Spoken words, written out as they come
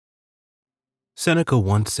Seneca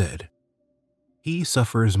once said, "He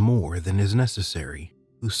suffers more than is necessary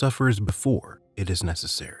who suffers before it is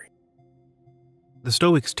necessary." The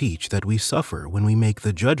Stoics teach that we suffer when we make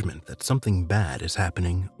the judgment that something bad is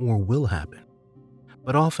happening or will happen,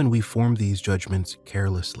 but often we form these judgments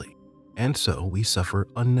carelessly, and so we suffer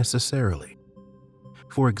unnecessarily.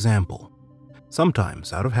 For example,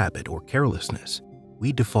 sometimes out of habit or carelessness,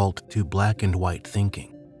 we default to black and white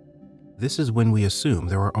thinking. This is when we assume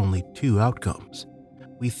there are only two outcomes.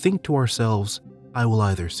 We think to ourselves, "I will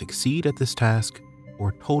either succeed at this task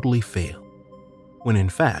or totally fail," when in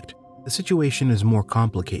fact, the situation is more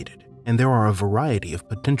complicated and there are a variety of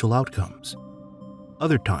potential outcomes.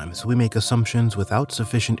 Other times, we make assumptions without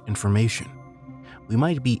sufficient information. We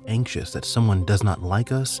might be anxious that someone does not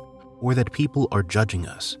like us or that people are judging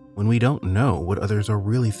us when we don't know what others are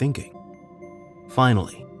really thinking.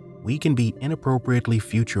 Finally, we can be inappropriately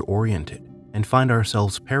future-oriented and find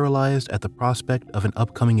ourselves paralyzed at the prospect of an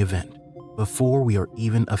upcoming event before we are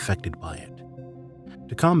even affected by it.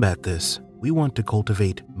 To combat this, we want to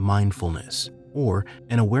cultivate mindfulness, or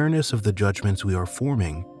an awareness of the judgments we are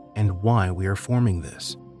forming and why we are forming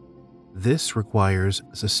this. This requires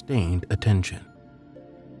sustained attention.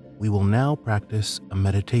 We will now practice a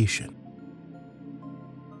meditation.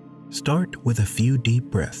 Start with a few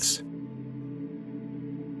deep breaths.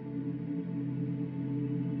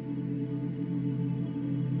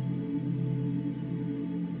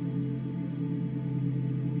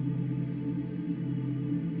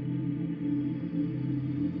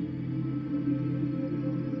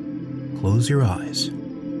 Close your eyes.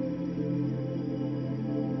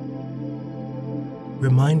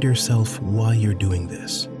 Remind yourself why you're doing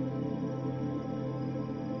this.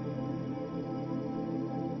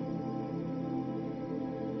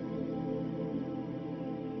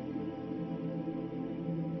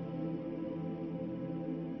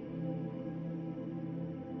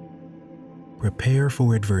 Prepare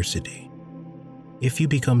for adversity. If you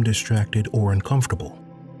become distracted or uncomfortable,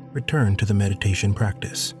 return to the meditation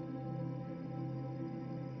practice.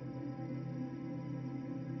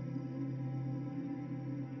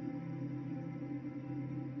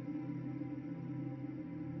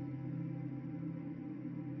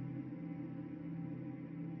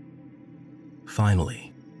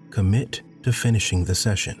 Finally, commit to finishing the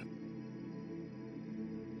session.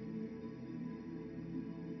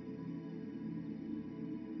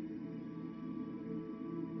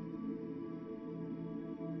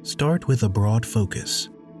 Start with a broad focus.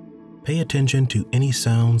 Pay attention to any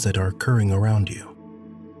sounds that are occurring around you.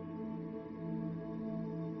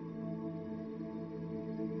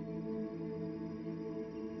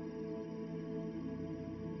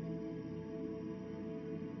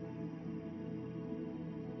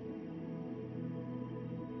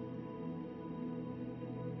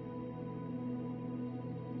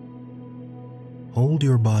 Hold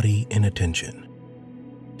your body in attention.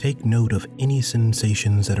 Take note of any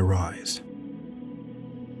sensations that arise.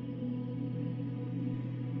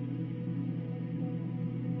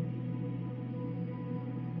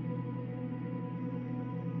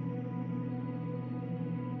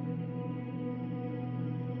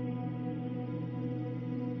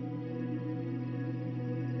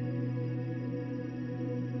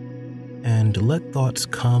 And let thoughts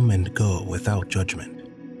come and go without judgment.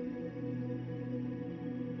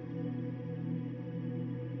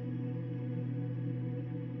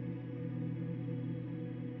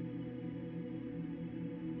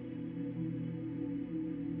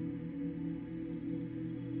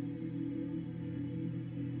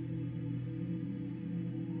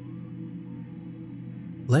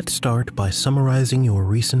 Let's start by summarizing your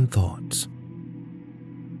recent thoughts.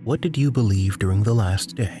 What did you believe during the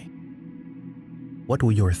last day? What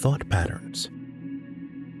were your thought patterns?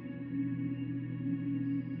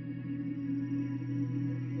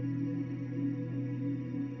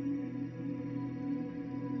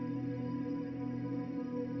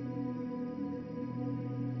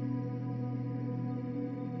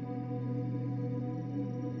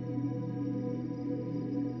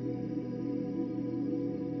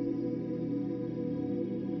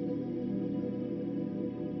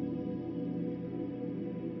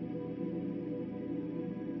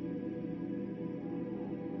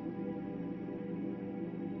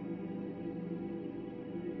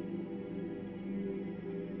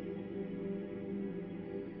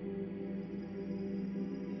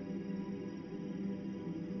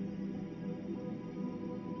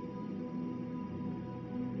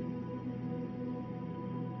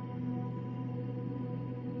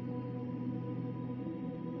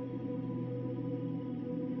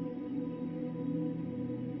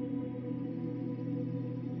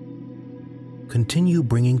 continue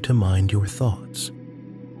bringing to mind your thoughts.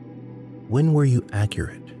 When were you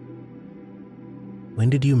accurate? When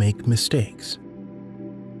did you make mistakes?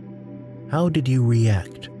 How did you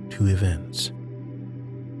react to events?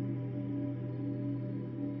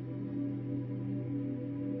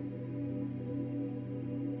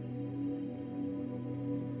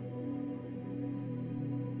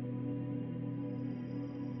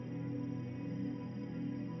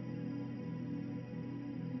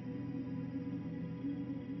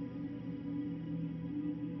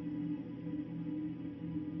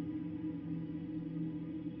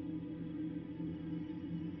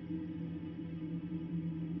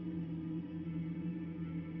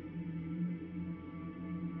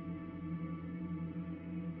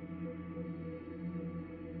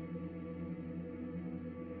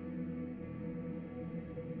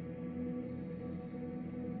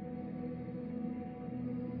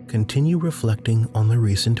 Continue reflecting on the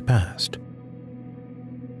recent past.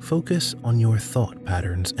 Focus on your thought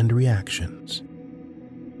patterns and reactions.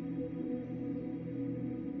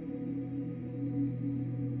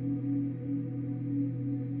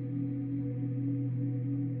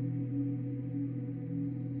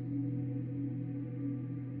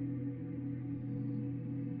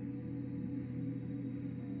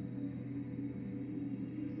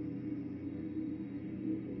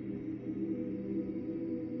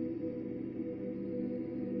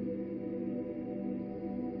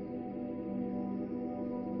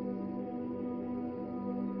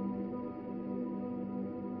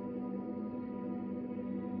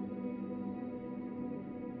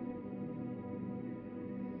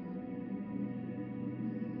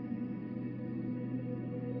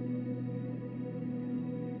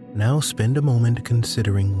 Now spend a moment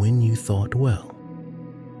considering when you thought well.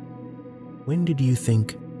 When did you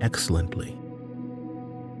think excellently?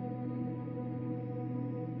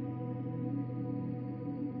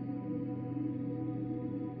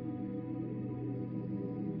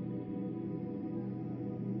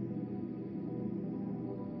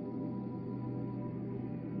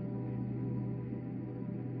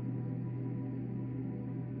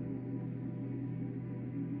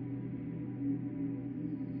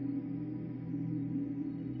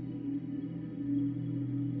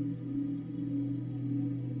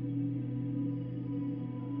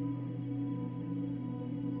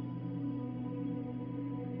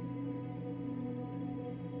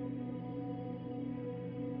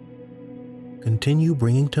 Continue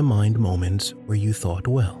bringing to mind moments where you thought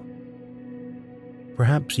well.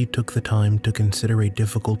 Perhaps you took the time to consider a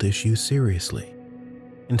difficult issue seriously,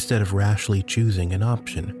 instead of rashly choosing an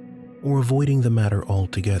option or avoiding the matter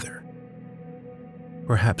altogether.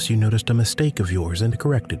 Perhaps you noticed a mistake of yours and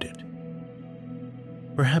corrected it.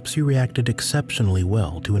 Perhaps you reacted exceptionally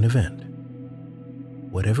well to an event.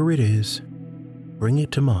 Whatever it is, bring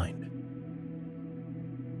it to mind.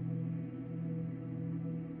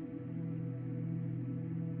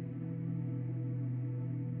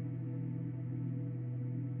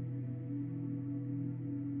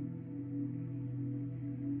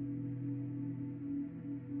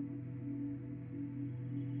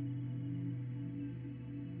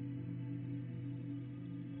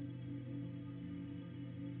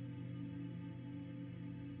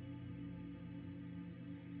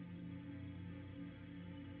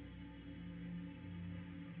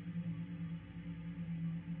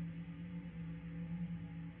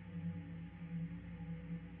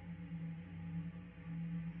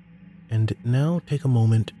 And now take a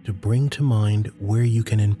moment to bring to mind where you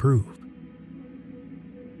can improve.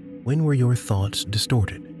 When were your thoughts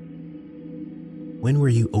distorted? When were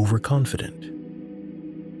you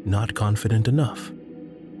overconfident? Not confident enough?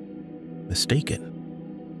 Mistaken?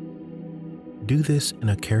 Do this in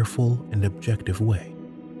a careful and objective way.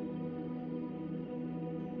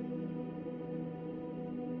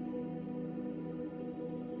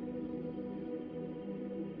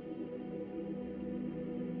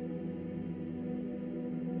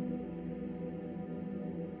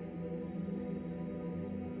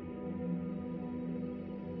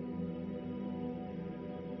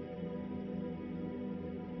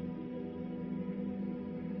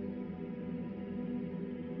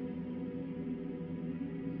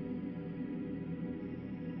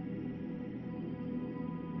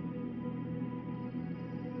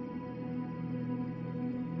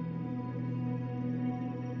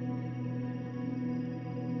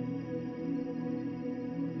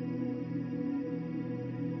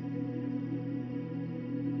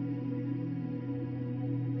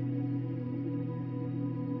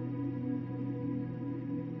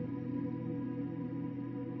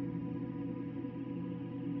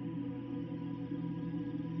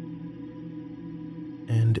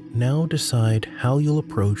 And now decide how you'll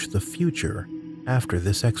approach the future after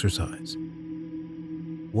this exercise.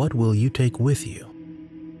 What will you take with you?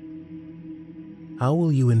 How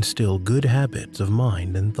will you instill good habits of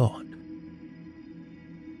mind and thought?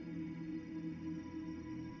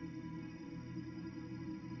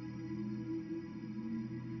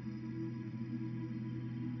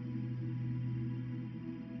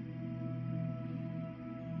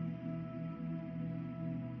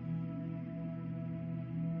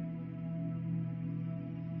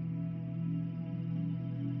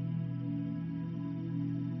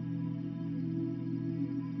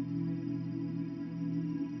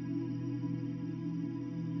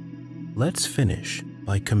 Let's finish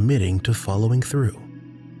by committing to following through.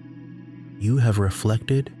 You have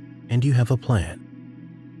reflected and you have a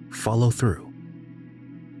plan. Follow through.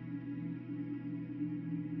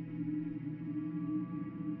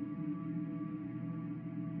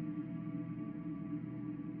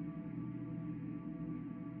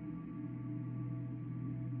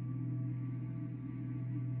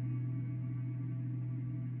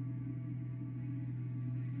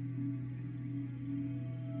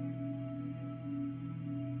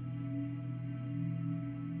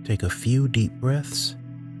 Take a few deep breaths.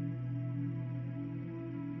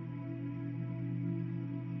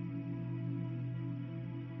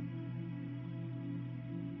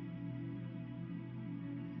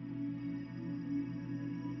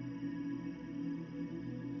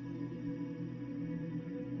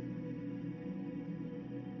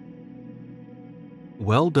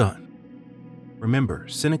 Well done. Remember,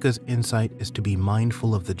 Seneca's insight is to be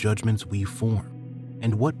mindful of the judgments we form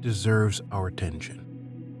and what deserves our attention.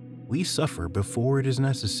 We suffer before it is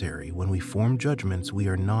necessary when we form judgments we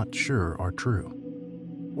are not sure are true,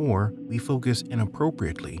 or we focus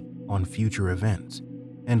inappropriately on future events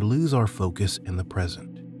and lose our focus in the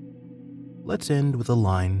present. Let's end with a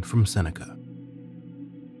line from Seneca.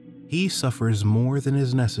 He suffers more than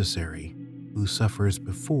is necessary who suffers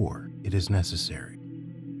before it is necessary.